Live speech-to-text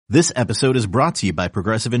This episode is brought to you by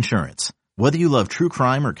Progressive Insurance. Whether you love true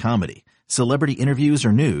crime or comedy, celebrity interviews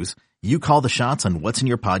or news, you call the shots on what's in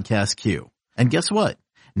your podcast queue. And guess what?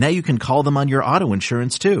 Now you can call them on your auto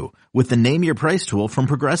insurance too with the Name Your Price tool from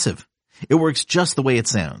Progressive. It works just the way it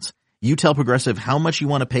sounds. You tell Progressive how much you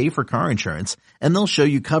want to pay for car insurance, and they'll show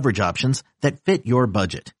you coverage options that fit your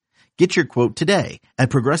budget. Get your quote today at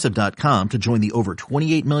Progressive.com to join the over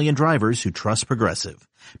 28 million drivers who trust Progressive.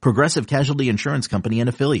 Progressive Casualty Insurance Company and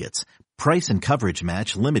Affiliates. Price and coverage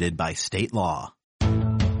match limited by state law.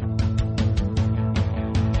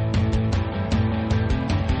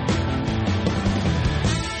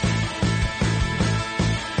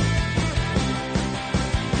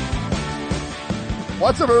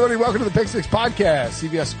 What's up, everybody? Welcome to the Pick Six Podcast,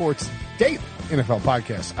 CBS Sports Daily NFL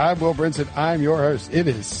Podcast. I'm Will Brinson. I'm your host. It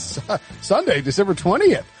is Sunday, December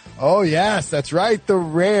 20th. Oh, yes, that's right. The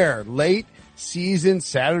rare late season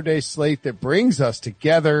Saturday slate that brings us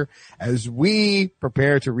together as we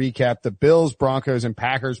prepare to recap the Bills, Broncos, and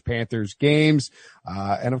Packers, Panthers games.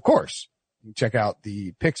 And of course, check out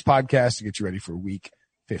the Picks Podcast to get you ready for week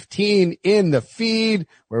 15 in the feed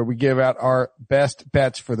where we give out our best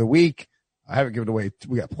bets for the week. I haven't given away.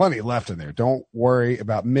 We got plenty left in there. Don't worry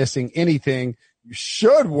about missing anything. You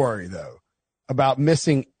should worry, though, about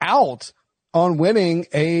missing out on winning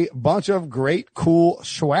a bunch of great, cool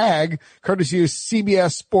swag, courtesy of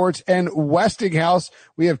CBS Sports and Westinghouse.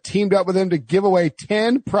 We have teamed up with them to give away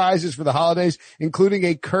 10 prizes for the holidays, including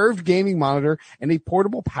a curved gaming monitor and a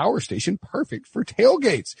portable power station perfect for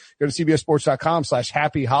tailgates. Go to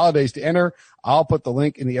cbssports.com/happy holidays to enter. I'll put the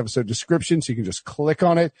link in the episode description so you can just click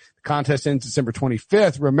on it. The contest ends December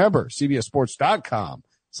 25th. Remember,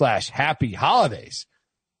 cbssports.com/happy holidays.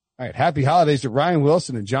 All right. Happy holidays to Ryan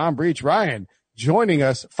Wilson and John Breach. Ryan joining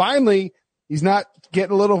us. Finally, he's not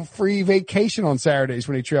getting a little free vacation on Saturdays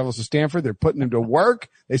when he travels to Stanford. They're putting him to work.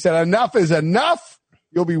 They said enough is enough.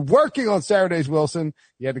 You'll be working on Saturdays, Wilson.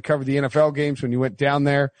 You had to cover the NFL games when you went down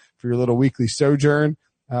there for your little weekly sojourn.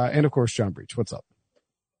 And of course, John Breach. What's up?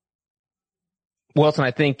 Wilson,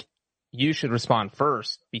 I think you should respond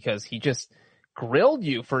first because he just grilled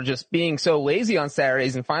you for just being so lazy on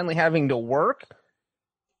Saturdays and finally having to work.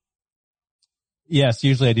 Yes,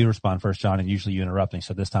 usually I do respond first, John, and usually you interrupt me.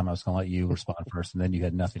 So this time I was going to let you respond first, and then you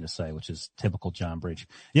had nothing to say, which is typical John Breach.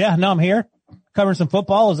 Yeah, no, I'm here covering some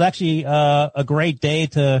football. It was actually a great day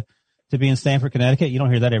to be in Stamford, Connecticut. You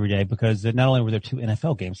don't hear that every day because not only were there 2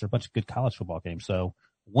 NFL games, there were a bunch of good college football games. So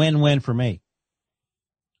win-win for me.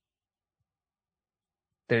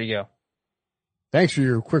 There you go. Thanks for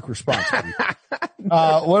your quick response.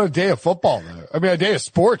 What a day of football, though. I mean, a day of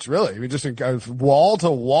sports, really. I mean, just wall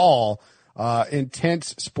to wall.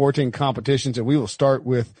 Intense sporting competitions, and we will start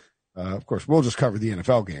with, of course, we'll just cover the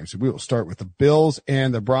NFL games. We will start with the Bills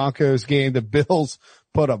and the Broncos game. The Bills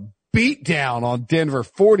put a beat down on Denver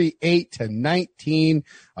 48-19.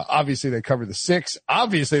 Obviously they covered the 6.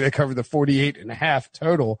 Obviously they covered the 48.5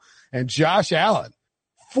 total. And Josh Allen,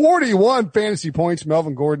 41 fantasy points.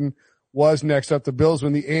 Melvin Gordon was next up. The Bills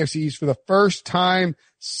win the AFC East for the first time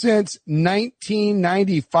since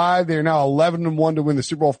 1995. They are now 11-1 to win the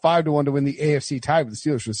Super Bowl, 5-1 to win the AFC, tied with the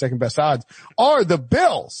Steelers for the second best odds. Are the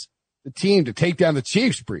Bills the team to take down the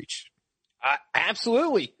Chiefs, Breach?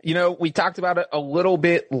 Absolutely. You know, we talked about it a little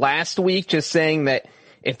bit last week, just saying that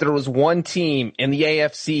if there was one team in the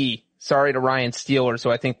AFC, sorry to Ryan Steelers,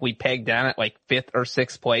 so I think we pegged down at like 5th or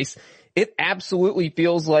 6th place. It absolutely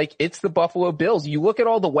feels like it's the Buffalo Bills. You look at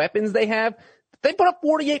all the weapons they have. They put up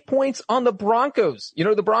 48 points on the Broncos. You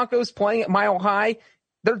know, the Broncos playing at Mile High,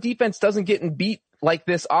 their defense doesn't get beat like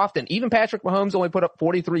this often. Even Patrick Mahomes only put up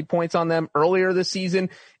 43 points on them earlier this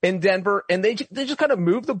season in Denver, and they just kind of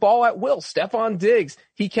move the ball at will. Stephon Diggs,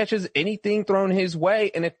 he catches anything thrown his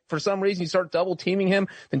way, and if for some reason you start double teaming him,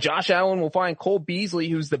 then Josh Allen will find Cole Beasley,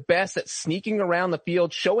 who's the best at sneaking around the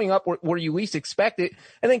field, showing up where you least expect it,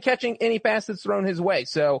 and then catching any pass that's thrown his way.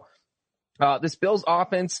 So this Bills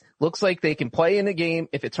offense looks like they can play in a game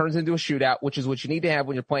if it turns into a shootout, which is what you need to have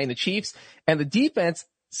when you're playing the Chiefs. And the defense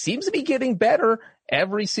seems to be getting better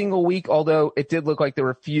every single week, although it did look like there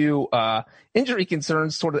were a few injury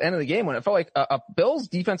concerns toward the end of the game when it felt like a Bills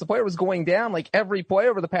defensive player was going down like every play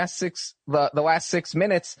over the last 6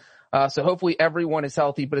 minutes. So hopefully everyone is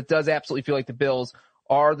healthy, but it does absolutely feel like the Bills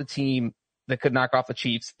are the team that could knock off the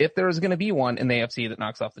Chiefs if there is going to be one in the AFC that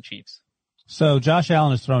knocks off the Chiefs. So Josh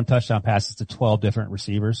Allen has thrown touchdown passes to 12 different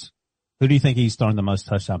receivers. Who do you think he's thrown the most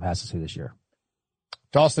touchdown passes to this year?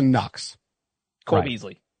 Dawson Knox. Cole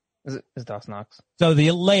Beasley. Is Dawson Knox? So the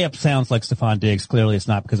layup sounds like Stephon Diggs. Clearly it's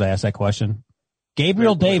not because I asked that question.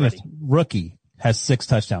 Gabriel Davis, rookie, has 6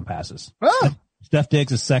 touchdown passes. Oh. Steph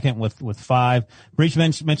Diggs is second with 5. Breach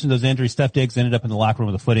mentioned those injuries. Steph Diggs ended up in the locker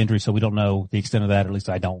room with a foot injury, so we don't know the extent of that, or at least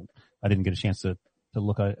I didn't get a chance to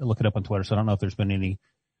look it up on Twitter, so I don't know if there's been any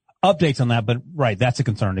updates on that, but right, that's a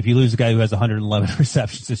concern. If you lose a guy who has 111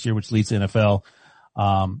 receptions this year, which leads the NFL,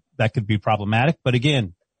 that could be problematic. But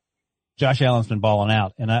again, Josh Allen's been balling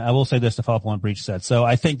out. And I will say this to follow up on what Breach said. So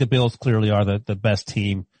I think the Bills clearly are the best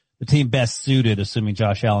team, the team best suited, assuming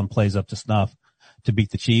Josh Allen plays up to snuff to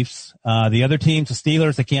beat the Chiefs. The other teams, the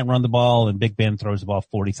Steelers, they can't run the ball, and Big Ben throws the ball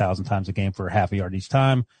 40,000 times a game for half a yard each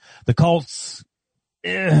time. The Colts,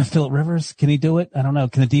 Phillip Rivers, can he do it? I don't know.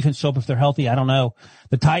 Can the defense show up if they're healthy? I don't know.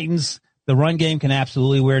 The Titans, the run game can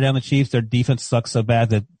absolutely wear down the Chiefs. Their defense sucks so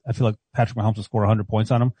bad that I feel like Patrick Mahomes will score 100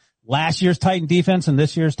 points on them. Last year's Titan defense and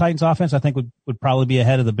this year's Titans offense, I think would probably be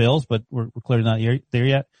ahead of the Bills, but we're clearly not there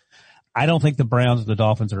yet. I don't think the Browns or the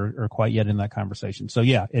Dolphins are quite yet in that conversation. So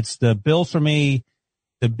yeah, it's the Bills for me.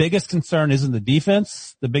 The biggest concern isn't the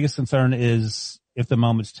defense. The biggest concern is if the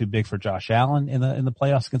moment's too big for Josh Allen in the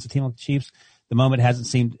playoffs against a team like the Chiefs. The moment hasn't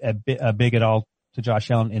seemed big at all to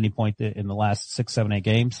Josh Allen at any point in the last 6, 7, 8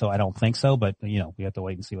 games. So I don't think so, but we have to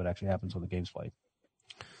wait and see what actually happens when the game's played.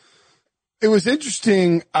 It was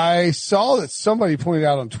interesting. I saw that somebody pointed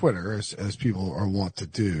out on Twitter, as people are wont to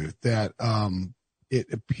do, that it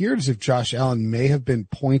appeared as if Josh Allen may have been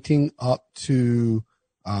pointing up to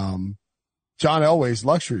John Elway's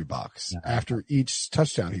luxury box after each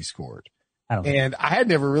touchdown he scored. And I had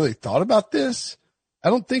never really thought about this. I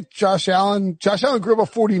don't think Josh Allen grew up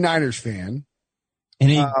a 49ers fan. And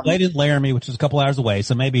he played in Laramie, which is a couple hours away,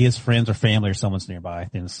 so maybe his friends or family or someone's nearby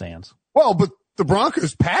in the stands. Well, but the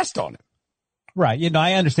Broncos passed on him. Right.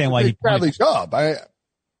 I understand why he Bradley Chubb.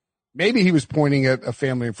 Maybe he was pointing at a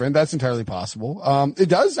family and friend. That's entirely possible. It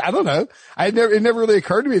does. I don't know. It never really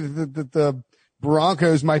occurred to me that the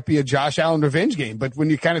Broncos might be a Josh Allen revenge game, but when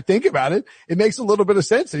you kind of think about it, it makes a little bit of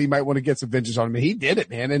sense that he might want to get some vengeance on him. And he did it,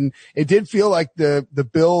 man. And it did feel like the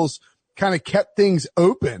Bills kind of kept things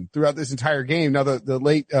open throughout this entire game. Now the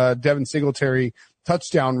late, Devin Singletary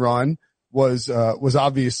touchdown run was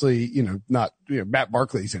obviously, not, Matt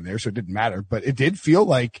Barkley's in there, so it didn't matter, but it did feel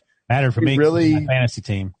like mattered for me, really my fantasy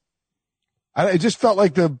team. It just felt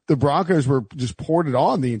like the Broncos were just poured it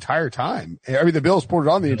on the entire time. I mean, the Bills poured it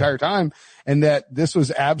on the entire time, and that this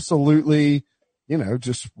was absolutely,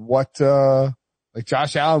 just what, like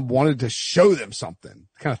Josh Allen wanted to show them something.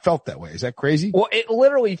 Kind of felt that way. Is that crazy? Well, it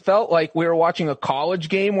literally felt like we were watching a college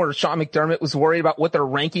game where Sean McDermott was worried about what their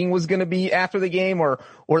ranking was going to be after the game, or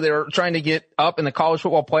they were trying to get up in the college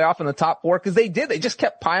football playoff in the top 4. Cause they did. They just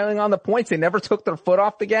kept piling on the points. They never took their foot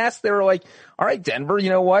off the gas. They were like, all right, Denver, you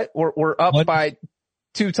know what? We're up by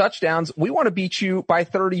 2 touchdowns. We want to beat you by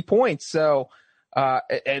 30 points. So,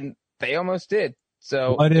 and they almost did.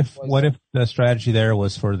 So what if the strategy there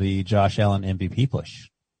was for the Josh Allen MVP push?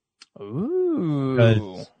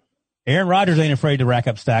 Ooh. Aaron Rodgers ain't afraid to rack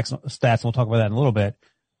up stats. And we'll talk about that in a little bit.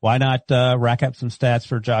 Why not rack up some stats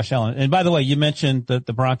for Josh Allen? And by the way, you mentioned that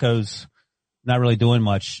the Broncos not really doing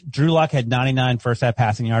much. Drew Lock had 99 first half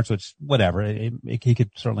passing yards, which whatever. He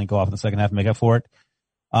could certainly go off in the second half and make up for it.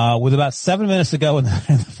 With about 7 minutes to go in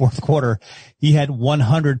the fourth quarter, he had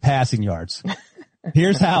 100 passing yards.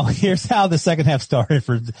 Here's how the second half started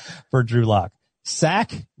for Drew Lock.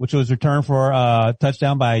 Sack, which was returned for a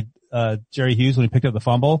touchdown by Jerry Hughes when he picked up the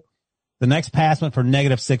fumble. The next pass went for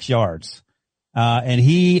 -6 yards. And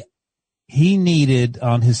he needed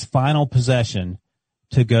on his final possession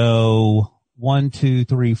to go 1, 2,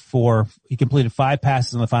 3, 4. He completed 5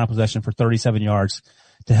 passes on the final possession for 37 yards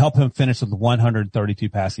to help him finish with 132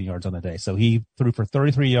 passing yards on the day. So he threw for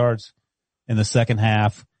 33 yards in the second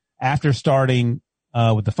half after starting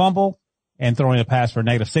with the fumble and throwing a pass for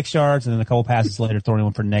 -6 yards, and then a couple passes later throwing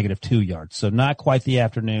one for -2 yards. So not quite the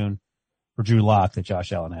afternoon for Drew Lock that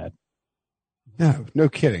Josh Allen had. No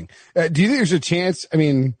kidding. Do you think there's a chance? I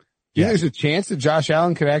mean, do you think there's a chance that Josh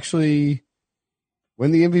Allen could actually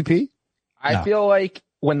win the MVP? I feel like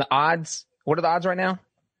what are the odds right now?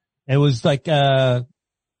 It was like, I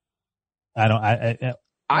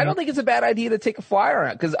don't think it's a bad idea to take a flyer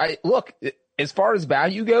on it, because as far as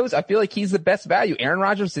value goes, I feel like he's the best value. Aaron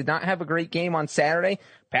Rodgers did not have a great game on Saturday.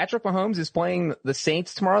 Patrick Mahomes is playing the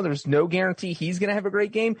Saints tomorrow. There's no guarantee he's going to have a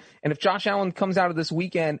great game. And if Josh Allen comes out of this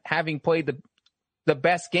weekend having played the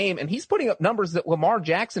best game, and he's putting up numbers that Lamar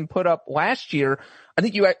Jackson put up last year, I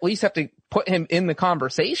think you at least have to put him in the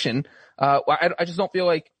conversation. I just don't feel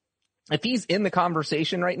like if he's in the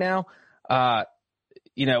conversation right now,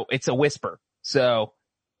 it's a whisper. So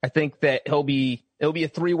I think that it'll be a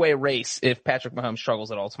 3-way race if Patrick Mahomes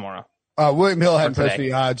struggles at all tomorrow. William Hill hadn't For today. posted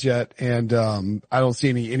the odds yet, and I don't see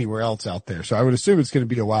any anywhere else out there. So I would assume it's going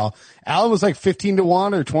to be a while. Allen was like 15-1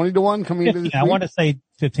 or 20-1 coming into this 15. I week. want to say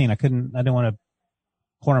 15. I didn't want to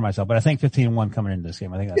corner myself, but I think 15-1 coming into this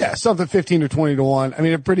game. I think that's Yeah, something 15 or 20-1. I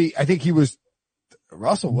mean, I think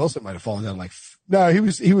Russell Wilson might have fallen down no, he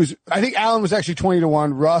was, I think Allen was actually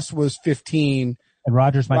 20-1. Russ was 15. and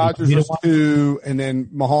Rodgers might be was 2-1. 2, and then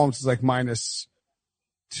Mahomes is like minus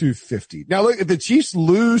 250. Now look, if the Chiefs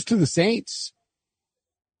lose to the Saints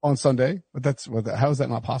on Sunday, but how is that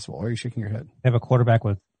not possible? Why are you shaking your head? They have a quarterback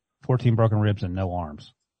with 14 broken ribs and no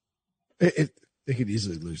arms. They could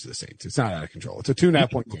easily lose to the Saints. It's not out of control. It's a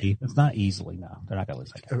 2.5-point game. It's not easily, no. They're not going to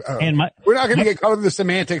lose that game. And we're not going to get caught up in the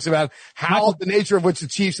semantics about the nature of which the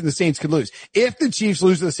Chiefs and the Saints could lose. If the Chiefs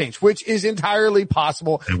lose to the Saints, which is entirely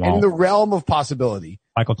possible and in the realm of possibility.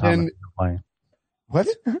 Michael Thomas isn't playing. What?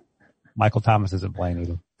 Michael Thomas isn't playing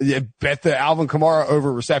either. Yeah, bet the Alvin Kamara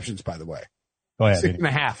over receptions, by the way. Go ahead.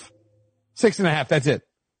 6.5. 6.5. That's it.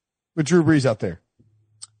 With Drew Brees out there.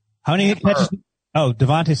 How many catches? Oh,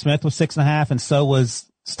 Devontae Smith was 6.5, and so was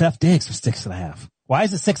Steph Diggs was 6.5. Why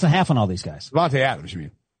is it 6.5 on all these guys? Devontae Adams, you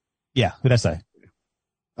mean? Yeah, who'd I say?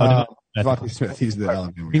 Devontae Smith. He's the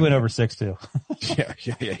Alabama. He went over 6 too. Yeah.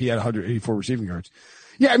 He had 184 receiving yards.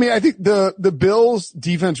 Yeah, I mean, I think the Bills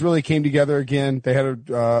defense really came together again. They had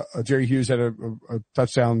Jerry Hughes had a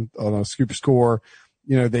touchdown on a scoop score.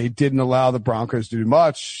 You know, they didn't allow the Broncos to do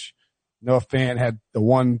much. Noah Fant had the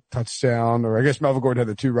 1 touchdown, or I guess Melvin Gordon had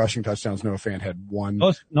the 2 rushing touchdowns. Noah Fant had 1.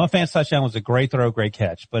 Noah Fant's touchdown was a great throw, great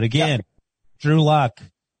catch. But again, Drew Lock,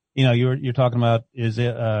 you know, you're talking about, is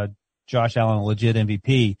it, Josh Allen a legit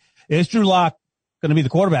MVP? Is Drew Lock going to be the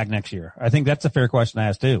quarterback next year? I think that's a fair question to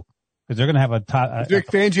ask too. Because they're going to have Is Vic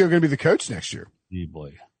Fangio going to be the coach next year? Oh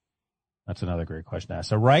boy. That's another great question to ask.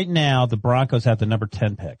 So right now, the Broncos have the number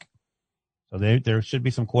 10 pick. So there should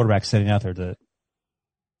be some quarterbacks sitting out there to.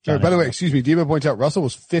 By the way, excuse me, Debo points out Russell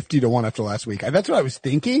was 50-1 after last week. That's what I was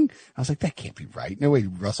thinking. I was like, that can't be right. No way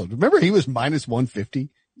Russell. Remember he was minus 150?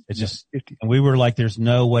 It's just 50. And we were like, there's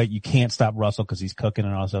no way you can't stop Russell because he's cooking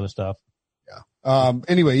and all this other stuff. Yeah.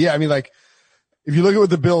 Anyway, yeah, I mean, like, if you look at what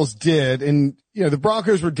the Bills did, and, you know, the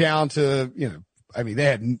Broncos were down to, you know, I mean,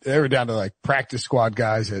 they were down to like practice squad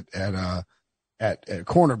guys at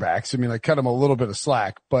cornerbacks. I mean, like cut them a little bit of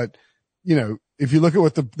slack, but, you know, if you look at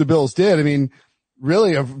what the Bills did, I mean,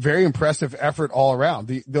 really a very impressive effort all around.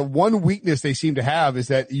 The one weakness they seem to have is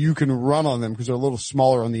that you can run on them because they're a little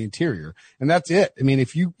smaller on the interior. And that's it. I mean,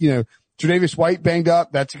 if you know, Tre'Davious White banged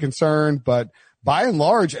up, that's a concern, but by and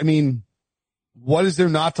large, I mean, what is there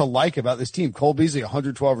not to like about this team? Cole Beasley,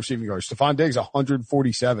 112 receiving yards. Stephon Diggs,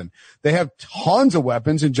 147. They have tons of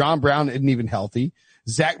weapons, and John Brown isn't even healthy.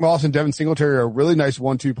 Zach Moss and Devin Singletary are a really nice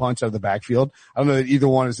 1-2 punch out of the backfield. I don't know that either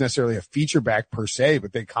one is necessarily a feature back per se,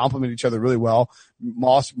 but they complement each other really well.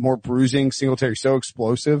 Moss, more bruising. Singletary, so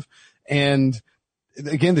explosive. And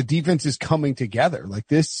again, the defense is coming together. Like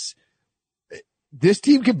this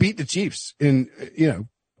team could beat the Chiefs. And, you know,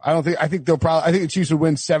 I think the Chiefs would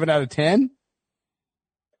win 7 out of 10.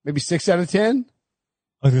 Maybe 6 out of 10.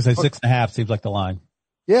 I was going to say 6.5 seems like the line.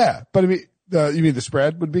 Yeah. But I mean, you mean the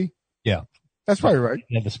spread would be? Yeah. That's probably right.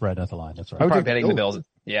 Yeah, the spread, not the line. That's right. I'm probably betting the Bills.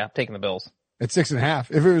 Yeah, taking the Bills. At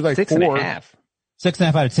 6.5. If it was like 4. 6.5.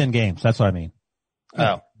 6.5 out of 10 games. That's what I mean.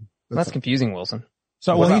 Oh, that's confusing, Wilson.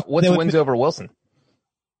 So what's wins over Wilson?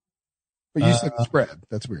 But you said the spread.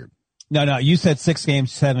 That's weird. No, you said 6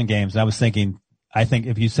 games, 7 games. And I was thinking, I think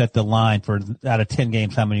if you set the line for out of 10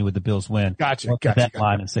 games, how many would the Bills win? Gotcha. That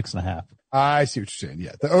line is 6.5. I see what you're saying.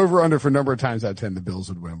 Yeah. The over under for number of times out of 10 the Bills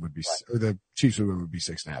would win would be, or the Chiefs would win would be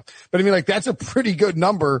 6.5. But I mean, like, that's a pretty good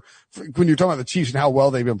number when you're talking about the Chiefs and how well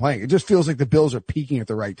they've been playing. It just feels like the Bills are peaking at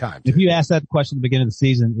the right time. If you asked that question at the beginning of the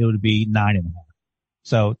season, it would be 9.5.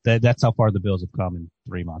 So that's how far the Bills have come in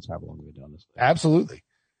 3 months, however long we've been doing this. Absolutely.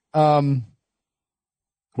 What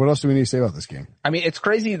else do we need to say about this game? I mean, it's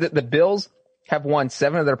crazy that the Bills have won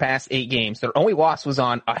 7 of their past 8 games. Their only loss was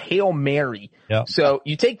on a Hail Mary. Yep. So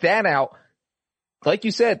you take that out. Like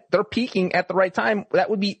you said, they're peaking at the right time.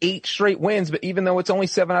 That would be 8 straight wins, but even though it's only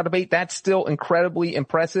 7 out of 8, that's still incredibly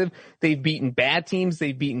impressive. They've beaten bad teams.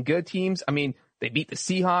 They've beaten good teams. I mean, they beat the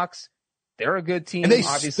Seahawks. They're a good team. And they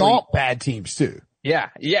obviously stomp bad teams too. Yeah.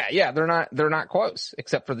 They're not close,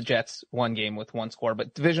 except for the Jets, 1 game with 1 score,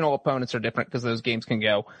 but divisional opponents are different because those games can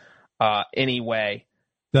go, any way.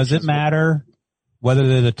 Does it matter whether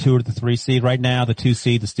they're the 2 or the 3 seed right now? The 2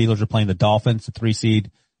 seed, the Steelers are playing the Dolphins. The 3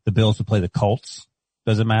 seed, the Bills would play the Colts.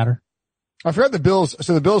 Does it matter? I forgot the Bills.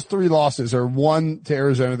 So the Bills' 3 losses are 1 to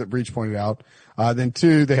Arizona that Breach pointed out. Then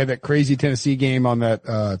 2, they had that crazy Tennessee game on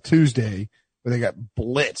that, Tuesday where they got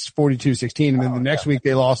blitzed 42-16. And then the next week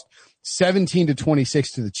they lost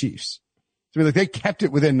 17-26 to the Chiefs. So I mean, like they kept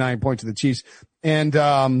it within 9 points of the Chiefs. And,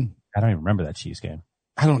 I don't even remember that Chiefs game.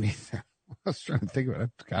 I don't either. I was trying to think about it.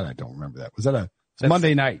 God, I don't remember that. Was that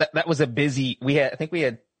Monday night? That was a busy, I think we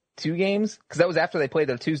had 2 games because that was after they played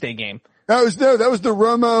their Tuesday game. That was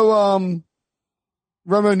the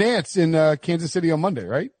Romo Nance in, Kansas City on Monday,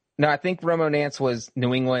 right? No, I think Romo Nance was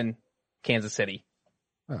New England, Kansas City.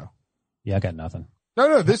 Oh. Yeah, I got nothing.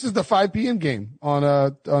 No, this is the 5 p.m. game on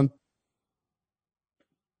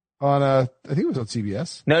I think it was on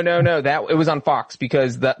CBS. No, it was on Fox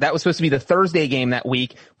because that was supposed to be the Thursday game that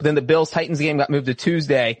week, but then the Bills-Titans game got moved to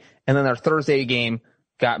Tuesday, and then their Thursday game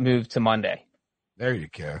got moved to Monday. There you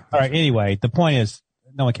go. All right, anyway, the point is,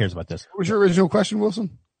 no one cares about this. What was your original question,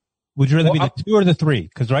 Wilson? Would you rather be the 2 or the 3?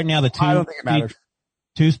 Because right now the 2, I don't think it matters.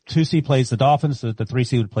 2 seed plays the Dolphins, the 3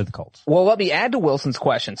 seed would play the Colts. Well, let me add to Wilson's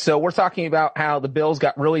question. So we're talking about how the Bills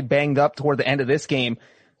got really banged up toward the end of this game.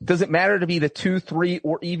 Does it matter to be the 2, 3,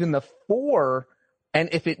 or even the 4? And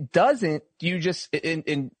if it doesn't, do you just,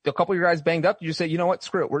 in a couple of your guys banged up, you just say, you know what,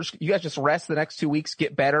 screw it. You guys just rest the next 2 weeks,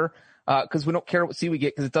 get better. Cause we don't care what seed we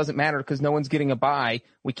get because it doesn't matter because no one's getting a bye.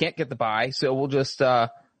 We can't get the bye. So we'll just,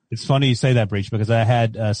 It's funny you say that, Breach, because I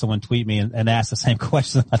had someone tweet me and ask the same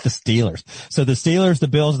question about the Steelers. So the Steelers, the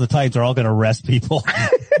Bills, and the Titans are all going to rest people.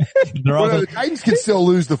 The Titans can still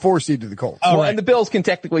lose the 4 seed to the Colts. Right. And the Bills can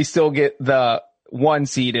technically still get the 1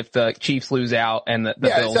 seed if the Chiefs lose out and the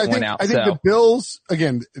Bills win out. I think the Bills,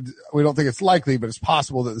 again, we don't think it's likely, but it's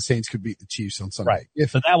possible that the Saints could beat the Chiefs on Sunday. Right.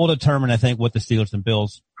 So that will determine, I think, what the Steelers and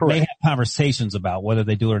Bills may have conversations about. Whether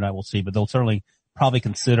they do it or not, we'll see. But they'll certainly probably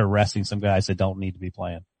consider resting some guys that don't need to be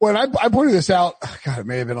playing. When I pointed this out, God, it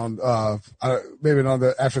may have been on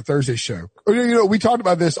the After Thursday show. We talked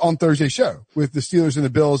about this on Thursday's show with the Steelers and the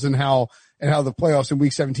Bills and how the playoffs in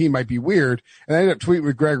week 17 might be weird. And I ended up tweeting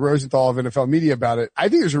with Greg Rosenthal of NFL Media about it. I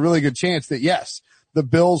think there's a really good chance that yes, the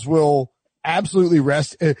Bills will absolutely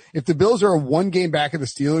rest. If the Bills are a 1 game back of the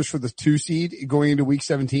Steelers for the 2 seed going into week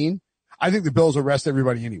 17, I think the Bills will rest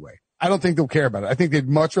everybody anyway. I don't think they'll care about it. I think they'd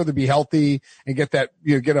much rather be healthy and get that,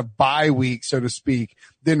 get a bye week, so to speak,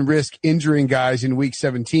 than risk injuring guys in week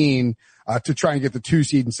 17, to try and get the 2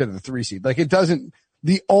 seed instead of the 3 seed. Like it doesn't,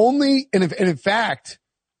 in fact,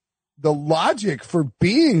 the logic for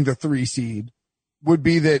being the 3 seed would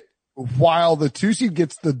be that while the 2 seed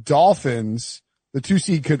gets the Dolphins, the 2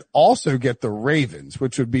 seed could also get the Ravens,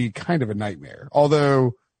 which would be kind of a nightmare.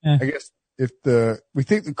 Although I guess we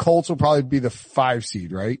think the Colts will probably be the 5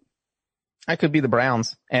 seed, right? That could be the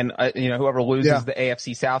Browns. And, whoever loses the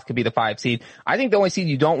AFC South could be the 5 seed. I think the only seed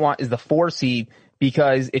you don't want is the 4 seed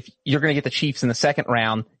because if you're going to get the Chiefs in the second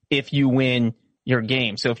round, if you win your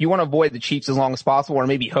game. So if you want to avoid the Chiefs as long as possible or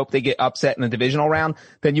maybe hope they get upset in the divisional round,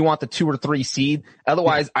 then you want the 2 or 3 seed.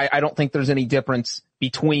 Otherwise, I don't think there's any difference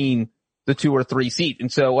between the 2 or 3 seed.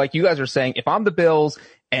 And so like you guys are saying, if I'm the Bills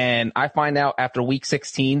and I find out after week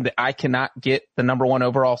 16 that I cannot get the number 1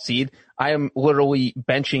 overall seed, I am literally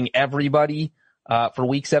benching everybody, for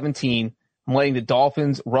week 17. I'm letting the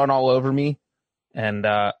Dolphins run all over me. And,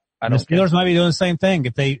 I don't the Steelers might be doing the same thing.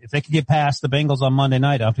 If they could get past the Bengals on Monday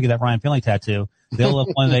night, I have to get that Ryan Finley tattoo. They'll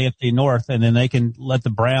have won the AFC North and then they can let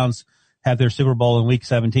the Browns have their Super Bowl in week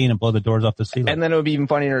 17 and blow the doors off the Steelers. And then it would be even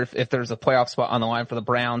funnier if there's a playoff spot on the line for the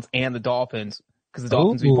Browns and the Dolphins, because the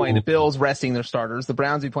Dolphins would be playing the Bills, resting their starters. The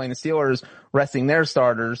Browns would be playing the Steelers, resting their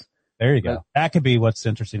starters. There you go. That could be what's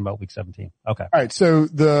interesting about week 17. Okay. All right. So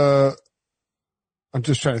I'm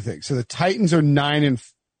just trying to think. So the Titans are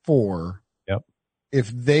 9-4. Yep. If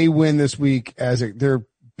they win this week they're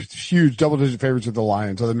huge double-digit favorites with the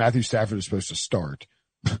Lions, although Matthew Stafford is supposed to start.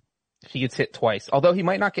 He gets hit twice, although he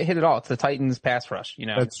might not get hit at all. It's the Titans pass rush,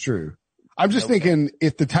 That's true. I'm just thinking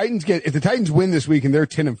if the Titans win this week and they're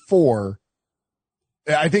 10-4,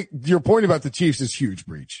 I think your point about the Chiefs is huge,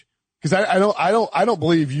 Breach. Cause I don't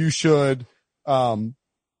believe you should,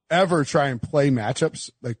 ever try and play matchups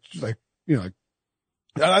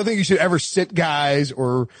I don't think you should ever sit guys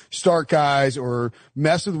or start guys or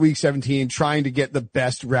mess with week 17 trying to get the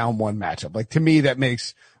best round 1 matchup. Like to me, that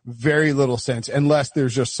makes very little sense unless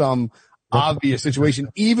there's just some obvious situation.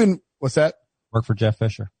 Even what's that? Work for Jeff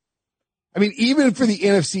Fisher. I mean, even for the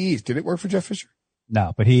NFC East, did it work for Jeff Fisher?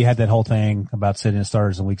 No, but he had that whole thing about sitting the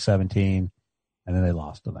starters in week 17 and then they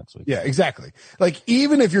lost the next week. Yeah, exactly. Like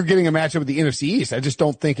even if you're getting a matchup with the NFC East, I just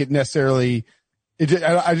don't think it necessarily,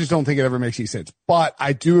 I just don't think it ever makes any sense. But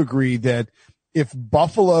I do agree that if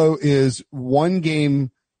Buffalo is 1 game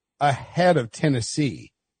ahead of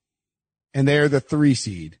Tennessee and they're the 3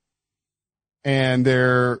 seed and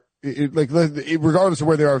they're regardless of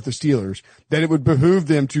where they are with the Steelers, that it would behoove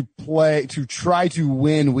them to try to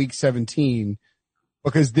win week 17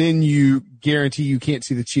 because then you guarantee you can't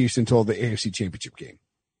see the Chiefs until the AFC Championship game.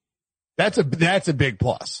 That's a big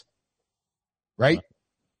plus, right?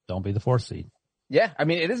 Don't be the 4th seed. Yeah, I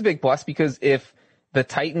mean, it is a big plus because if the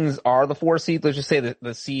Titans are the 4 seed, let's just say that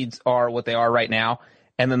the seeds are what they are right now,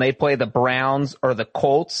 and then they play the Browns or the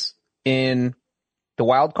Colts in the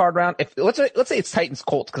wild card round. If let's say it's Titans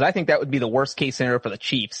Colts, because I think that would be the worst case scenario for the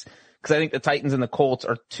Chiefs, because I think the Titans and the Colts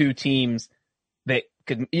are two teams that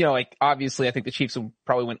could, like obviously I think the Chiefs will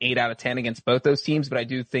probably win 8 out of 10 against both those teams, but I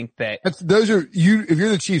do think that if you're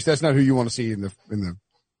the Chiefs, that's not who you want to see in the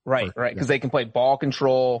right, because they can play ball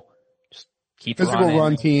control, just keep physical running.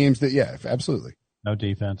 run teams that, yeah, absolutely. No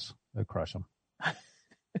defense. They'll crush them.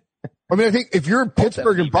 I mean, I think if you're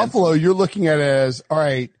Pittsburgh and Buffalo, you're looking at it as, all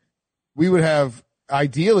right, we would have,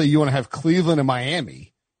 ideally, you want to have Cleveland and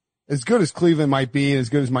Miami. As good as Cleveland might be and as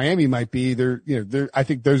good as Miami might be, I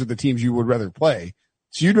think those are the teams you would rather play.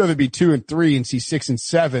 So you'd rather be 2 and 3 and see 6 and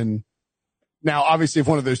 7. Now, obviously, if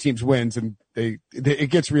one of those teams wins and it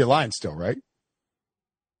gets realigned still, right?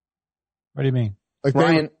 What do you mean? Like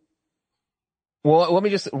Ryan,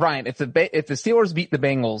 Ryan, if the Steelers beat the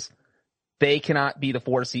Bengals, they cannot be the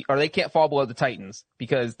 4 seed, or they can't fall below the Titans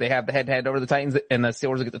because they have the head-to-head over the Titans, and the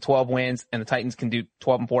Steelers will get the 12 wins, and the Titans can do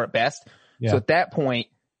 12-4 at best. Yeah. So at that point,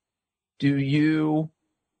 do you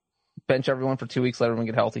bench everyone for 2 weeks, let everyone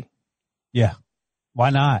get healthy? Yeah. Why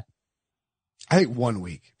not? I think 1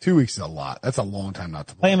 week. 2 weeks is a lot. That's a long time not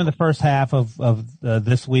to play. Play them in the first half of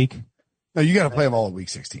this week. No, you got to play them all in week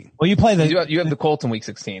 16. Well, you play you have the Colts in week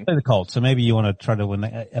 16. Play the Colts, so maybe you want to try to win.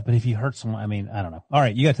 But if you hurt someone, I mean, I don't know. All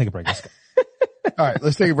right, you got to take a break. Let's go. All right,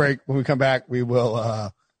 let's take a break. When we come back, we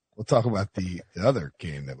will we'll talk about the other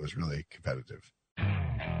game that was really competitive.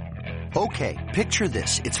 Okay, picture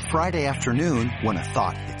this. It's Friday afternoon when a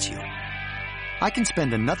thought hits you. I can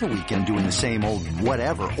spend another weekend doing the same old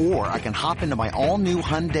whatever, or I can hop into my all-new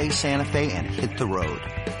Hyundai Santa Fe and hit the road.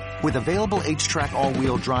 With available H-Track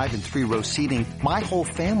all-wheel drive and 3-row seating, my whole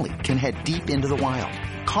family can head deep into the wild.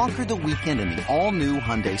 Conquer the weekend in the all-new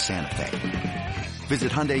Hyundai Santa Fe.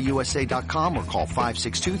 Visit HyundaiUSA.com or call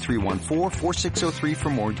 562-314-4603 for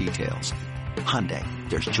more details. Hyundai,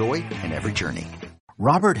 there's joy in every journey.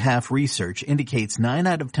 Robert Half research indicates 9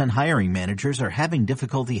 out of 10 hiring managers are having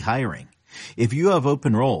difficulty hiring. If you have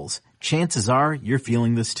open roles, chances are you're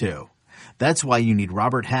feeling this too. That's why you need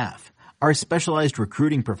Robert Half. Our specialized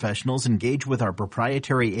recruiting professionals engage with our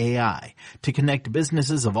proprietary AI to connect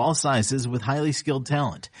businesses of all sizes with highly skilled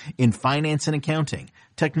talent in finance and accounting,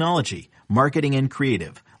 technology, marketing and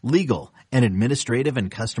creative, legal, and administrative and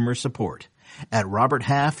customer support. At Robert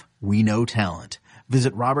Half, we know talent.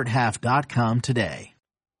 Visit roberthalf.com today.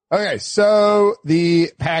 Okay, so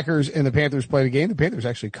the Packers and the Panthers played a game. The Panthers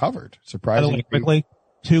actually covered, surprisingly. By the way, quickly,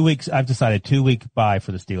 2 weeks. I've decided 2-week bye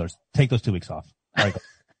for the Steelers. Take those 2 weeks off. All right.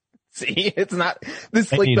 See, it's not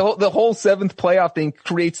this like the whole 7th playoff thing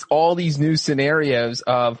creates all these new scenarios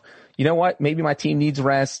of, you know what? Maybe my team needs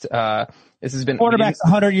rest. This has been quarterback's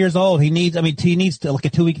 100 years old. He needs like a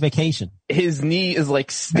 2-week vacation. His knee is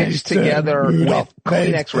like stitched together with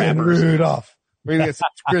Kleenex wrappers. Rudolph. We're going to get some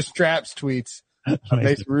Chris Traps tweets.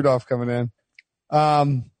 Mason Rudolph coming in.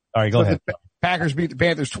 All right, go ahead. The Packers beat the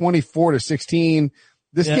Panthers 24-16.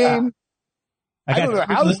 This game, I don't know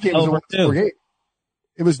how this game was a 1-score game.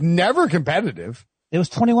 It was never competitive. It was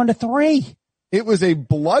 21-3. It was a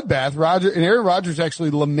bloodbath. Aaron Rodgers actually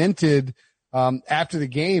lamented after the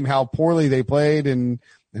game how poorly they played and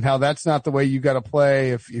how that's not the way you got to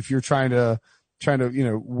play if you're trying to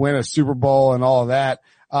win a Super Bowl and all of that.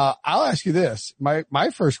 I'll ask you this. My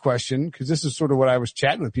first question, because this is sort of what I was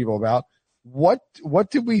chatting with people about. What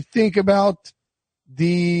did we think about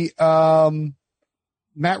the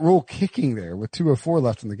Matt Rule kicking there with 2:04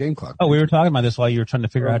 left in the game clock? Oh, we were talking about this while you were trying to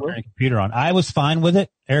figure out how to turn your computer on. I was fine with it.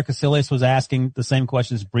 Eric Casillas was asking the same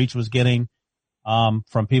questions Breach was getting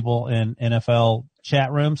from people in NFL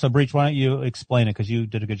chat room. So Breach, why don't you explain it? Because you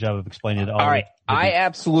did a good job of explaining it all. All right. I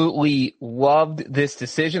absolutely loved this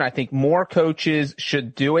decision. I think more coaches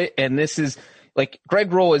should do it. And this is like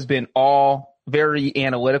Greg Rule has been all very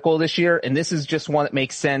analytical this year. And this is just one that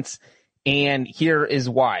makes sense. And here is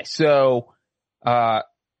why. So,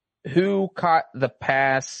 who caught the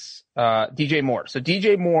pass? DJ Moore. So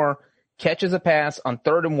DJ Moore catches a pass on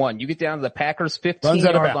 3rd and 1. You get down to the Packers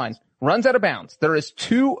 15-yard line. Runs out of bounds. There is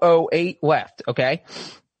 2:08 left. Okay.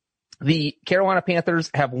 The Carolina Panthers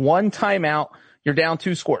have 1 timeout. You're down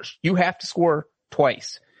 2 scores. You have to score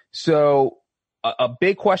twice. So a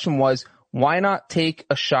big question was, why not take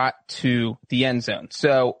a shot to the end zone?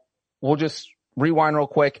 So we'll just rewind real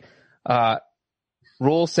quick.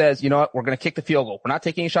 Rule says, you know what? We're going to kick the field goal. We're not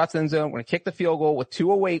taking any shots in the end zone. We're going to kick the field goal with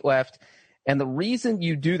 2:08 left. And the reason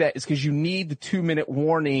you do that is because you need the 2-minute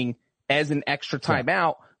warning as an extra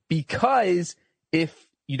timeout, because if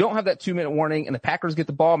you don't have that 2-minute warning and the Packers get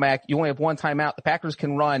the ball back, you only have one timeout. The Packers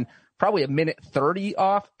can run probably 1:30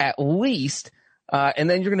 off at least. And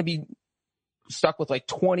then you're going to be stuck with like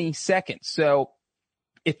 20 seconds. So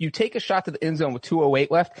if you take a shot to the end zone with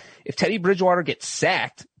 2:08 left, if Teddy Bridgewater gets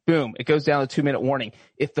sacked, boom, it goes down to 2-minute warning.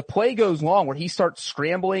 If the play goes long where he starts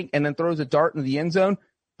scrambling and then throws a dart into the end zone,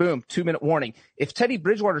 boom, 2-minute warning. If Teddy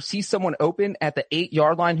Bridgewater sees someone open at the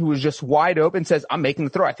 8-yard line who is just wide open, says, I'm making the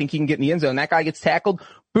throw, I think he can get in the end zone, that guy gets tackled,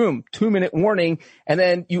 boom, 2-minute warning. And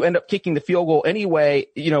then you end up kicking the field goal anyway,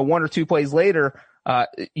 1 or 2 plays later,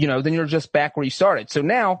 then you're just back where you started. So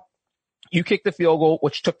now you kick the field goal,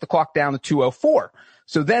 which took the clock down to 2:04.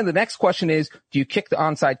 So then the next question is, do you kick the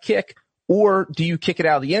onside kick or do you kick it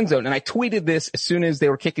out of the end zone? And I tweeted this as soon as they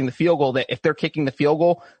were kicking the field goal, that if they're kicking the field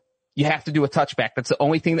goal, you have to do a touchback. That's the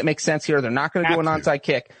only thing that makes sense here. They're not going to do an onside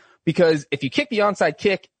kick, because if you kick the onside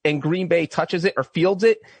kick and Green Bay touches it or fields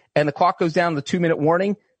it and the clock goes down to the 2-minute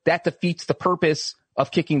warning, that defeats the purpose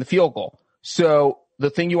of kicking the field goal. So the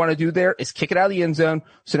thing you want to do there is kick it out of the end zone.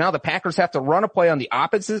 So now the Packers have to run a play on the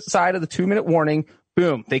opposite side of the 2-minute warning.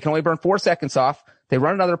 Boom. They can only burn 4 seconds off. They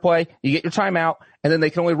run another play. You get your timeout, and then they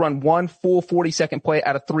can only run one full 40-second play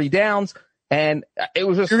out of 3 downs. And it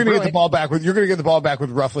was just you're going to get the ball back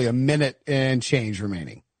with roughly a minute and change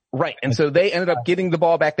remaining. Right. And so they ended up getting the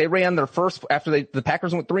ball back. They ran their first, after the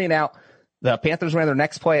Packers went 3 and out, the Panthers ran their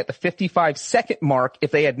next play at the 55-second mark.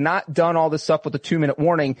 If they had not done all this stuff with the 2-minute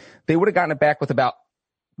warning, they would have gotten it back with about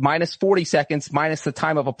minus 40 seconds, minus the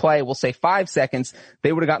time of a play, we'll say 5 seconds.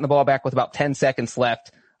 They would have gotten the ball back with about 10 seconds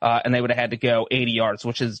left, and they would have had to go 80 yards,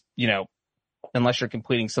 which is, unless you're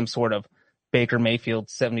completing some sort of Baker Mayfield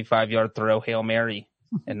 75-yard throw, Hail Mary,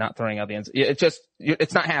 and not throwing out the ends.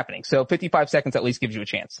 It's not happening. So 55 seconds at least gives you a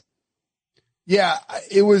chance. Yeah,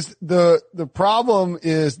 it was the problem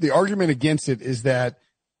is the argument against it is that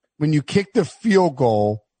when you kick the field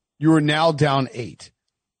goal, you are now down 8.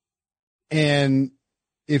 And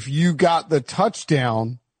if you got the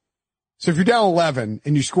touchdown, so if you're down 11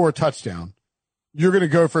 and you score a touchdown, you're going to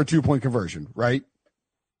go for a 2-point conversion, right?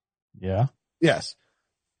 Yeah. Yes.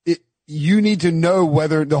 You need to know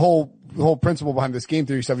whether the whole principle behind this game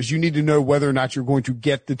theory stuff is you need to know whether or not you're going to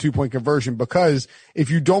get the 2-point conversion, because if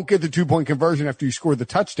you don't get the 2-point conversion after you score the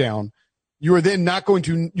touchdown, you are then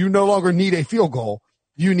you no longer need a field goal.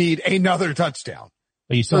 You need another touchdown.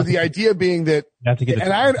 So the idea being that, I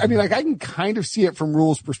can kind of see it from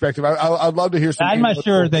rules perspective. I'd love to hear some. I'm not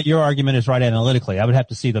sure that your argument is right analytically. I would have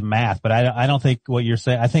to see the math, but I don't think what you're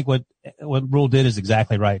saying. I think what Rule did is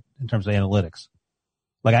exactly right in terms of analytics.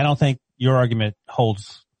 Like, I don't think your argument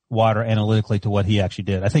holds water analytically to what he actually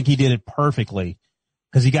did. I think he did it perfectly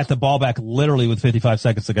because he got the ball back literally with 55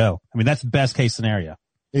 seconds to go. I mean, that's the best case scenario.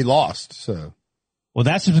 He lost, so. Well,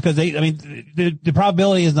 that's just because the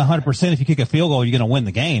probability isn't 100% if you kick a field goal, you're going to win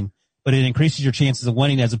the game, but it increases your chances of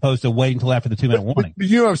winning as opposed to waiting until after the 2-minute warning. But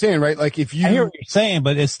you know what I'm saying, right? Like I hear what you're saying,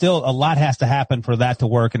 but it's still a lot has to happen for that to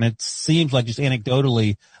work. And it seems like just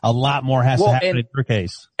anecdotally, a lot more has to happen in your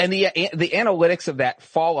case. And the analytics of that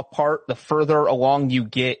fall apart the further along you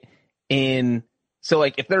get in. So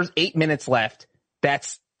like if there's 8 minutes left,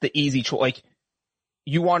 that's the easy choice. Like,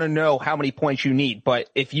 you want to know how many points you need, but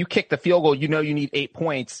if you kick the field goal, you need 8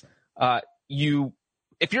 points. I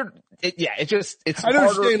understand.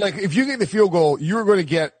 Like, if you get the field goal, you're going to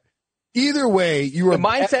get either way. The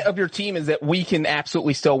mindset of your team is that we can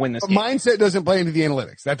absolutely still win this game. Mindset doesn't play into the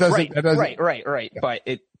analytics. That doesn't. Right. Yeah. But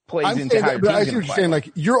it plays into how your team's I see what you're saying. Like,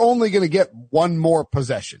 you're only going to get one more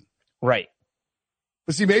possession. Right.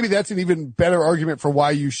 But see, maybe that's an even better argument for why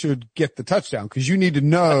you should get the touchdown, because you need to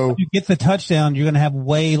know. If you get the touchdown, you're going to have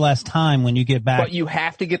way less time when you get back. But you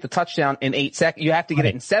have to get the touchdown in 8 seconds. You have to get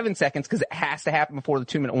it in 7 seconds because it has to happen before the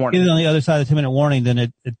 2-minute warning. Get it on the other side of the 2-minute warning,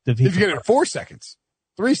 then if you get it in 4 seconds,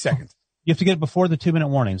 3 seconds. You have to get it before the 2-minute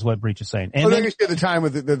warning is what Breach is saying. And then you get the time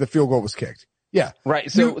with the field goal was kicked. Yeah. Right.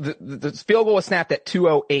 So the field goal was snapped at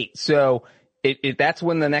 2:08. So that's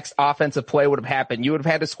when the next offensive play would have happened. You would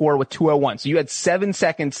have had to score with 2:01. So you had 7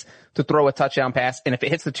 seconds to throw a touchdown pass. And if it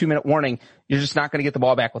hits the 2-minute warning, you're just not going to get the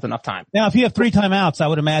ball back with enough time. Now, if you have 3 timeouts, I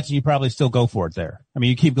would imagine you probably still go for it there. I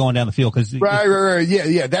mean, you keep going down the field because. Right.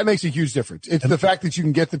 Yeah. That makes a huge difference. It's the fact that you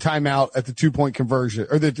can get the timeout at the 2-point conversion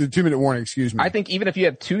or the 2-minute warning, excuse me. I think even if you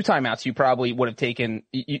had 2 timeouts, you probably would have taken,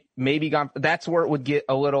 maybe gone, that's where it would get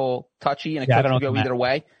a little touchy and it could go either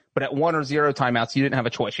way. But at 1 or 0 timeouts, you didn't have a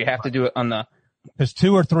choice. You have to do it on the. Because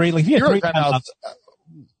 2 or 3, like if you have 3 timeouts,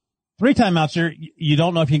 3 timeouts, you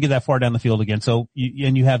don't know if you can get that far down the field again. So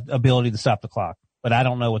you have ability to stop the clock, but I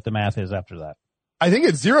don't know what the math is after that. I think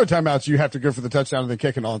at 0 timeouts, you have to go for the touchdown and then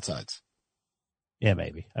kick an onside. Yeah,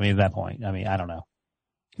 maybe. I mean, at that point, I mean, I don't know.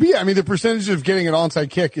 But yeah, I mean, the percentage of getting an onside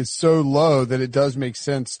kick is so low that it does make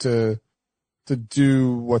sense to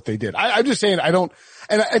do what they did. I'm just saying and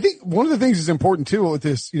I think one of the things that's important too with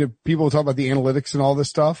this, people talk about the analytics and all this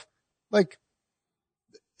stuff. Like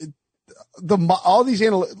all these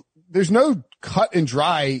there's no cut and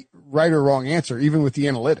dry right or wrong answer, even with the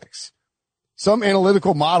analytics. Some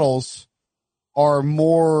analytical models are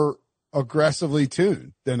more aggressively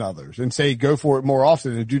tuned than others and say go for it more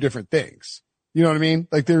often and do different things. You know what I mean?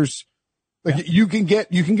 Like you can get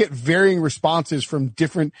varying responses from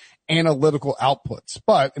different analytical outputs.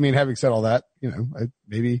 But I mean, having said all that,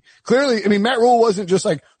 Matt Rule wasn't just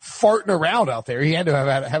like farting around out there. He had to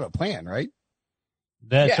have a plan, right?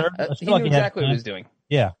 He knew exactly what he was doing.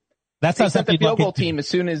 Yeah. That's not something the field goal team as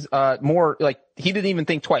soon as, he didn't even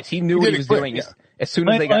think twice. He knew what he was doing as soon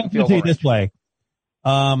as they got the field goal. This way.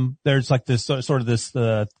 There's like this sort of this,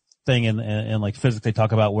 thing in like physics they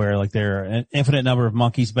talk about where like there are an infinite number of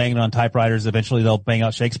monkeys banging on typewriters. Eventually they'll bang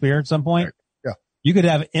out Shakespeare at some point. Right. Yeah. You could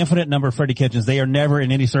have infinite number of Freddie Kitchens. They are never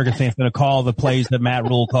in any circumstance going to call the plays that Matt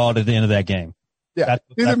Rule called at the end of that game. Yeah.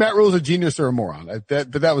 Either Matt Rule's a genius or a moron.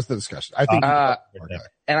 But that was the discussion. I think.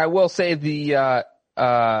 And I will say the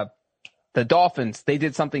Dolphins, they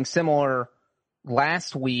did something similar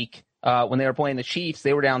last week, when they were playing the Chiefs.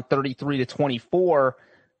 They were down 33-24.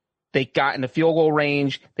 They got in the field goal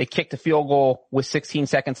range. They kicked a field goal with 16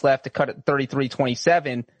 seconds left to cut it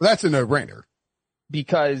 33-27. Well, that's a no-brainer.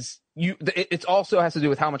 Because it also has to do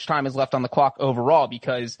with how much time is left on the clock overall.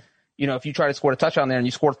 Because, if you try to score a touchdown there and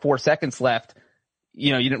you scored 4 seconds left,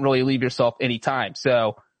 you didn't really leave yourself any time.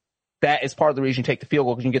 So that is part of the reason you take the field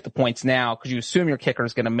goal, because you can get the points now because you assume your kicker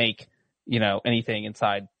is going to make, anything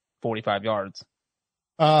inside 45 yards.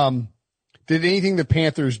 Did anything the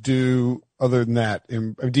Panthers do other than that?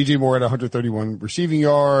 DJ Moore had 131 receiving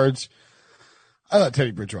yards. I thought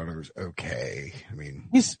Teddy Bridgewater was okay. I mean,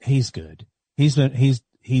 he's good. He's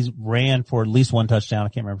ran for at least one touchdown. I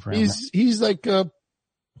can't remember for him. He's like a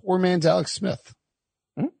poor man's Alex Smith.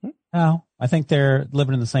 Mm-hmm. Oh, I think they're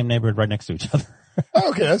living in the same neighborhood right next to each other.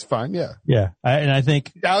 Okay, that's fine. Yeah. Yeah. And I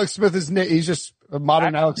think Alex Smith he's just a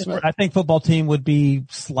modern Alex Smith. I think football team would be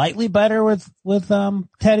slightly better with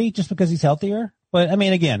Teddy just because he's healthier. But I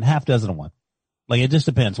mean, again, half dozen of one. Like it just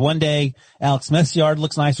depends. One day Alex Smith's yard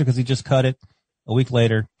looks nicer because he just cut it. A week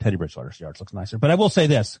later, Teddy Bridgewater's yard looks nicer. But I will say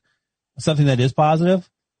this, something that is positive,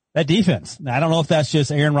 that defense. Now, I don't know if that's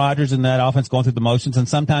just Aaron Rodgers and that offense going through the motions. And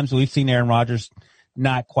sometimes we've seen Aaron Rodgers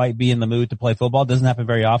not quite be in the mood to play football. It doesn't happen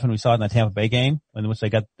very often. We saw it in the Tampa Bay game in which they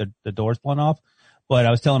got the doors blown off. But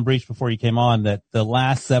I was telling Breach before you came on that the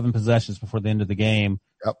last 7 possessions before the end of the game,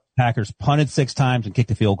 Packers punted 6 times and kicked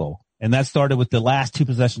a field goal. And that started with the last 2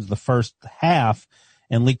 possessions of the first half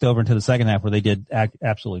and leaked over into the second half where they did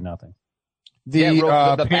absolutely nothing.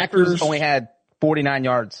 The Packers only had 49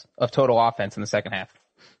 yards of total offense in the second half.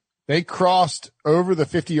 They crossed over the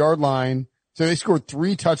 50-yard line. So they scored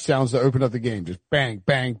 3 touchdowns to open up the game. Just bang,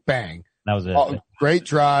 bang, bang. That was it. Great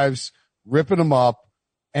drives, ripping them up.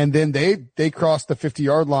 And then they crossed the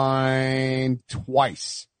 50-yard line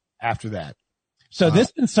twice after that. So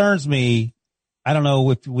this concerns me. I don't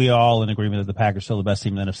know if we are all in agreement that the Packers are still the best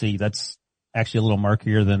team in the NFC. That's actually a little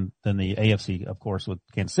murkier than the AFC, of course, with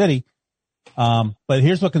Kansas City. But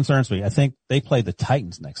here's what concerns me. I think they play the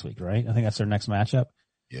Titans next week, right? I think that's their next matchup.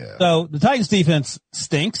 Yeah. So the Titans defense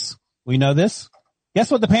stinks. We know this. Guess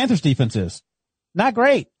what the Panthers defense is? Not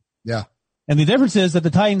great. Yeah. And the difference is that the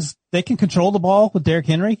Titans, they can control the ball with Derrick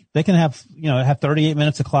Henry. They can have 38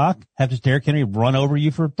 minutes of clock, have just Derrick Henry run over you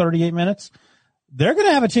for 38 minutes. They're going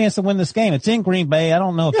to have a chance to win this game. It's in Green Bay. I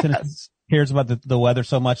don't know if Tennessee cares about the weather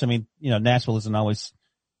so much. I mean, Nashville isn't always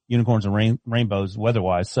unicorns and rainbows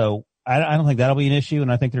weather-wise. So I don't think that'll be an issue.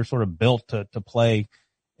 And I think they're sort of built to play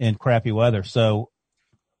in crappy weather. So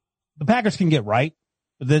the Packers can get right.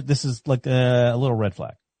 This is like a little red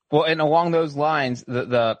flag. Well, and along those lines,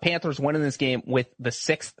 the Panthers went in this game with the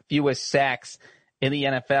 6th fewest sacks in the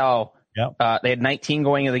NFL. Yep. They had 19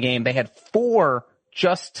 going into the game. They had 4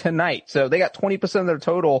 just tonight. So they got 20% of their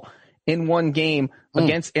total in one game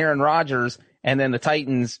against Aaron Rodgers. And then the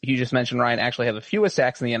Titans, you just mentioned, Ryan, actually have the fewest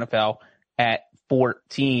sacks in the NFL at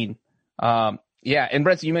 14. And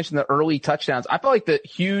Brent, you mentioned the early touchdowns. I felt like the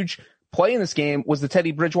huge play in this game was the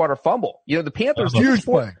Teddy Bridgewater fumble. The Panthers huge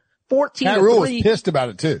play. 14 Matt Rule was pissed about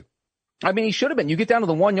it too. I mean, he should have been. You get down to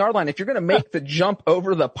the 1-yard line. If you're going to make the jump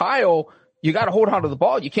over the pile, you got to hold on to the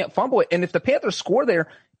ball. You can't fumble it. And if the Panthers score there,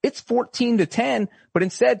 it's 14-10. But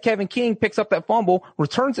instead, Kevin King picks up that fumble,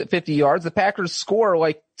 returns it 50 yards. The Packers score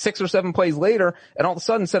like 6 or 7 plays later, and all of a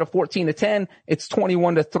sudden, instead of 14-10, it's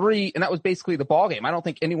 21-3, and that was basically the ball game. I don't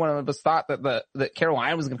think any one of us thought that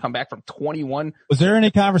Carolina was going to come back from 21. Was there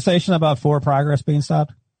any conversation about forward progress being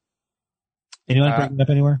stopped? Anyone bring it up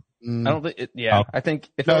anywhere? I don't think I think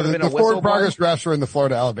if it would have been a whistle forward progress refs were in the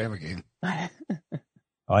Florida-Alabama game.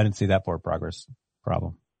 Oh, I didn't see that forward progress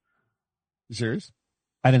problem. You serious?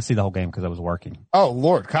 I didn't see the whole game because I was working. Oh,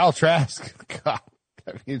 Lord. Kyle Trask. God.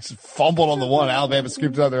 I mean, he just fumbled on the one. Alabama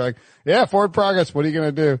scooped it out. They're like, yeah, forward progress. What are you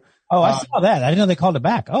going to do? Oh, I saw that. I didn't know they called it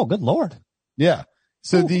back. Oh, good Lord. Yeah.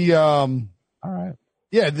 So all right.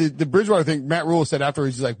 Yeah, the Bridgewater thing, Matt Rule said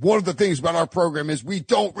afterwards, he's like, one of the things about our program is we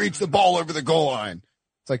don't reach the ball over the goal line.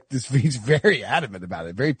 It's like this, he's very adamant about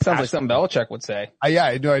it. Very sounds like something Belichick would say. I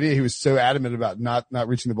had no idea he was so adamant about not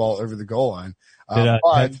reaching the ball over the goal line.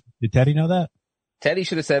 Did Teddy know that? Teddy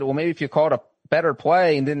should have said, well, maybe if you called a better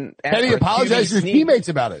play and didn't ask Teddy apologized to his teammates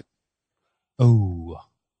about it. Oh,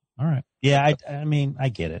 all right. Yeah. I mean, I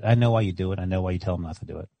get it. I know why you do it. I know why you tell them not to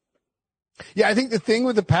do it. Yeah, I think the thing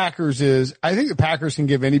with the Packers is I think the Packers can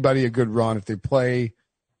give anybody a good run if they play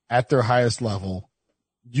at their highest level.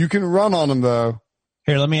 You can run on them though.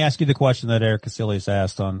 Here, let me ask you the question that Eric Casillas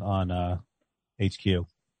asked on HQ.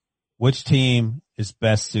 Which team is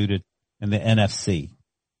best suited in the NFC,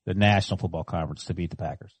 the National Football Conference, to beat the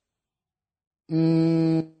Packers?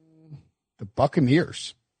 The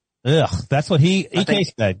Buccaneers. Ugh, that's what EK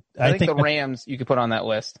said. I think the Rams you could put on that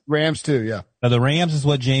list. Rams too, yeah. Now, the Rams is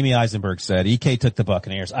what Jamie Eisenberg said. EK took the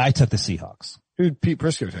Buccaneers. I took the Seahawks. Who did Pete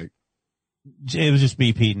Prisco take? It was just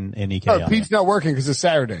me, Pete, and EK. Oh, Pete's not working because it's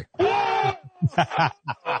Saturday.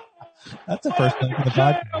 That's the first thing for the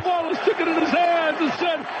podcast. The ball was sticking in his hands and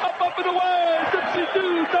said, up and away,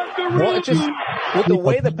 52, Duncan. Well, it just, with the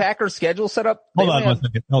way the Packers schedule set up, hold on 1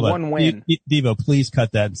 second. Hold on. One win. Devo, please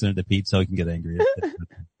cut that and send it to Pete so he can get angry.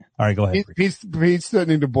 All right, go ahead. Pete's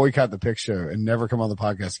threatening to boycott the pick show and never come on the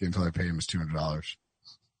podcast again until I pay him his $200.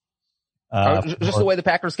 Just the way the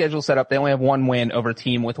Packers schedule set up, they only have one win over a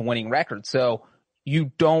team with a winning record. So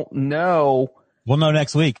you don't know. We'll know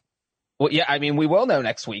next week. Well, yeah, I mean, we will know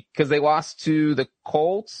next week because they lost to the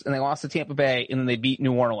Colts and they lost to Tampa Bay and then they beat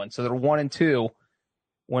New Orleans. So they're 1-2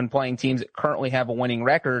 when playing teams that currently have a winning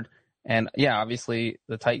record. And yeah, obviously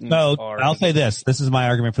the Titans are. I'll say this. This is my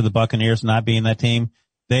argument for the Buccaneers not being that team.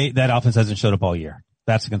 That offense hasn't showed up all year.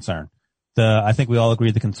 That's a concern. I think we all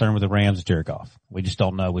agree the concern with the Rams is Jared Goff. We just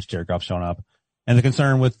don't know which Jared Goff's showing up. And the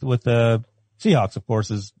concern with the Seahawks, of course,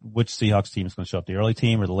 is which Seahawks team is going to show up, the early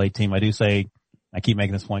team or the late team. I do say, I keep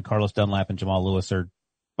making this point, Carlos Dunlap and Jamal Lewis are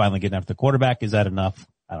finally getting after the quarterback. Is that enough?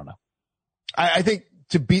 I don't know. I think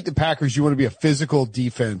to beat the Packers, you want to be a physical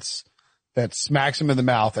defense that smacks them in the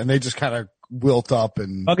mouth and they just kind of wilt up.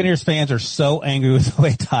 And Buccaneers fans are so angry with the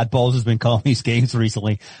way Todd Bowles has been calling these games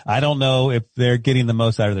recently. I don't know if they're getting the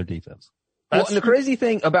most out of their defense. Well, and the crazy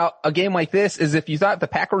thing about a game like this is if you thought the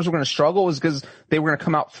Packers were going to struggle is because they were going to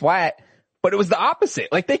come out flat, but it was the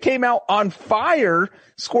opposite. Like they came out on fire,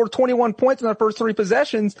 scored 21 points in their first 3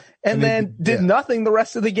 possessions, and then did nothing the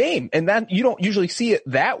rest of the game. And that you don't usually see it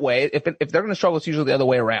that way. If they're going to struggle, it's usually the other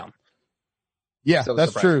way around. Yeah, so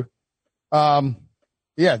that's true.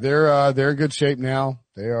 Yeah, they're in good shape now.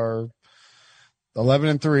 They are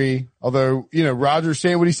 11-3. Although, Rodgers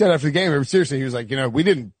saying what he said after the game, seriously, he was like, we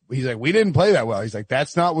didn't play that well. He's like,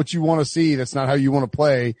 that's not what you want to see. That's not how you want to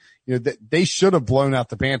play. They should have blown out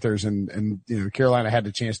the Panthers and Carolina had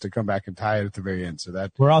the chance to come back and tie it at the very end. So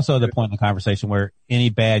that we're also at the point in the conversation where any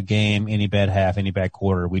bad game, any bad half, any bad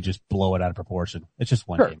quarter, we just blow it out of proportion. It's just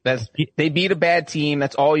one game. They beat a bad team.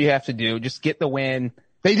 That's all you have to do. Just get the win.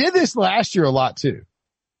 They did this last year a lot too.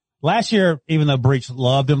 Last year, even though Breach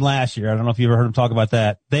loved him last year, I don't know if you ever heard him talk about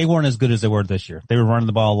that. They weren't as good as they were this year. They were running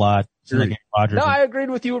the ball a lot. I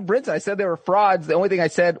agreed with you with Brinson. I said they were frauds. The only thing I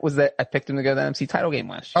said was that I picked them to go to the NFC title game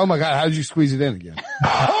last year. Oh my God. How did you squeeze it in again?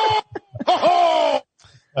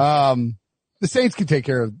 The Saints can take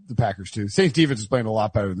care of the Packers too. The Saints defense is playing a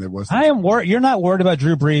lot better than it was. I am worried. You're not worried about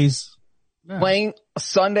Drew Brees playing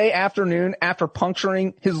Sunday afternoon after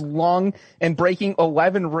puncturing his lung and breaking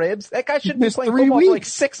 11 ribs. That guy shouldn't be playing football for like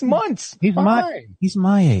 6 months. He's my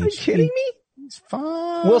age. Are you kidding me? He's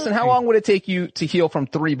fine. Wilson, how long would it take you to heal from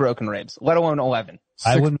 3 broken ribs, let alone 11?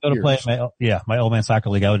 I wouldn't go to play my old man soccer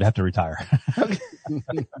league. I would have to retire.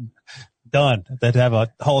 Done. They'd have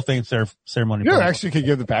a Hall of Fame ceremony. Actually could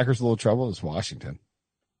give the Packers a little trouble is Washington.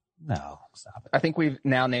 No, stop it. I think we've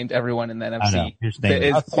now named everyone in the NFC that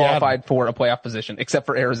is qualified for a playoff position, except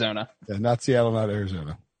for Arizona. Yeah, not Seattle, not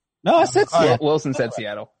Arizona. No, I said Seattle. Wilson said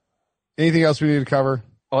Seattle. Anything else we need to cover?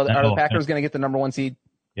 Are the Packers going to get the number 1 seed?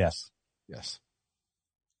 Yes. Yes.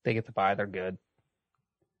 They get the bye. They're good.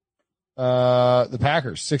 The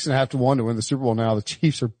Packers 6.5 to 1 to win the Super Bowl. Now the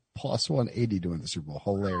Chiefs are plus 180 to win the Super Bowl.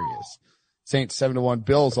 Hilarious. Saints 7 to 1,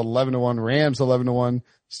 Bills 11 to 1, Rams 11 to 1,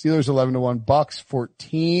 Steelers 11 to 1, Bucks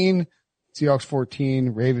 14, Seahawks 14,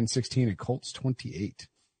 Ravens 16, and Colts 28.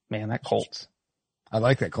 Man, that Colts. I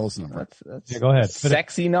like that Colts number. That's Yeah, go ahead.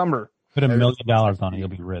 Sexy number. Put $1 million on it. You'll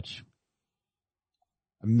be rich.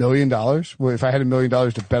 $1 million? Well, if I had $1 million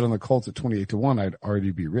to bet on the Colts at 28 to 1, I'd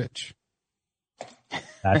already be rich.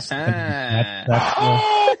 That's Up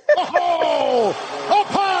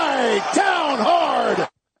high, down hard.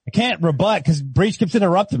 I can't rebut because Breach keeps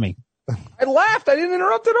interrupting me. I laughed. I didn't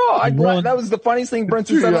interrupt at all. That was the funniest thing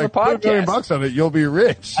Brinson said on the $1 million podcast. on it, you'll be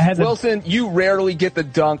rich. I had to, Wilson, you rarely get the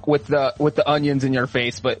dunk with the onions in your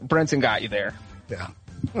face, but Brinson got you there. Yeah.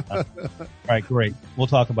 all right, great. We'll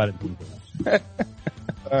talk about it. All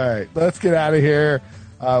right, let's get out of here.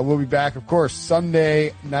 We'll be back, of course,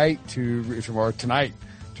 Sunday night or tonight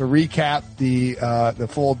to recap the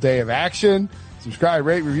full day of action. Subscribe,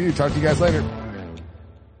 rate, review. Talk to you guys later.